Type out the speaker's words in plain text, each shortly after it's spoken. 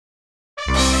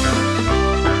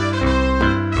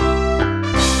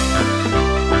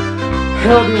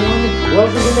Hello everyone,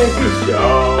 welcome to Nancy's Show.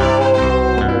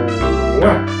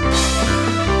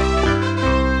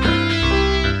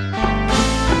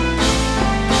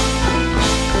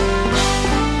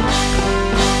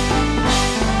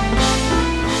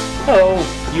 Hello,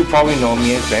 you probably know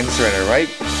me as Ben Serena, right?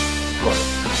 Of course.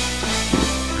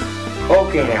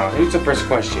 Okay, now, here's the first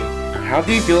question. How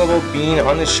do you feel about being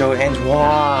on the show and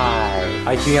why?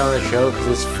 I be on the show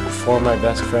because it's for my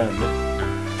best friend.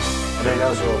 And I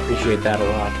also appreciate that a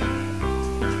lot.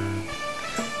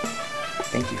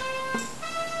 Thank you.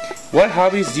 What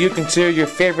hobbies do you consider your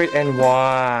favorite and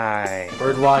why?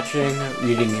 Bird watching,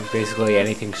 reading basically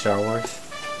anything Star Wars.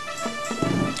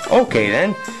 Okay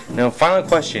then. Now, final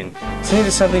question. Since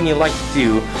it's something you like to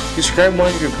do, describe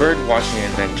one of your bird watching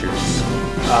adventures.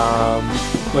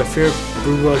 My favorite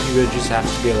bird watching adventures have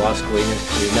to be Las Colinas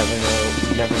because you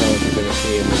never know what you're gonna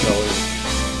see, and there's always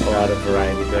a lot of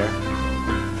variety there.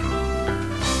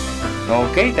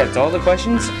 Okay, that's all the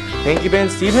questions. Thank you, Ben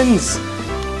Stevens.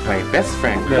 My best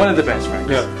friend. Yeah. One of the best friends.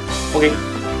 Yeah. Okay.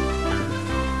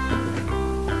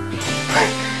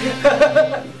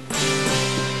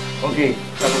 Okay,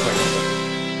 couple questions.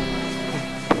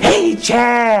 Hey,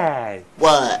 Chad!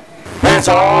 What? That's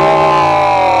all!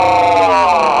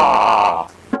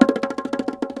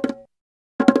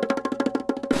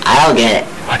 I don't get it.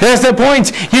 That's the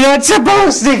point! You're not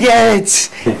supposed to get it!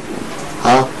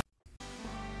 Huh?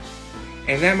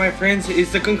 And that, my friends,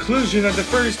 is the conclusion of the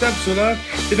first episode of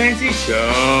The Fancy Show.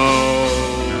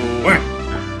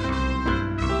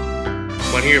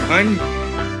 Want to hear a pun?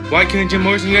 Why couldn't Jim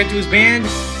Morrison get to his band?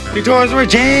 The doors were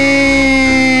jammed!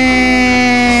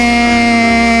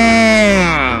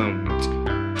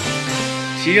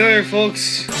 See you later,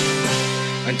 folks.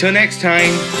 Until next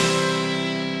time.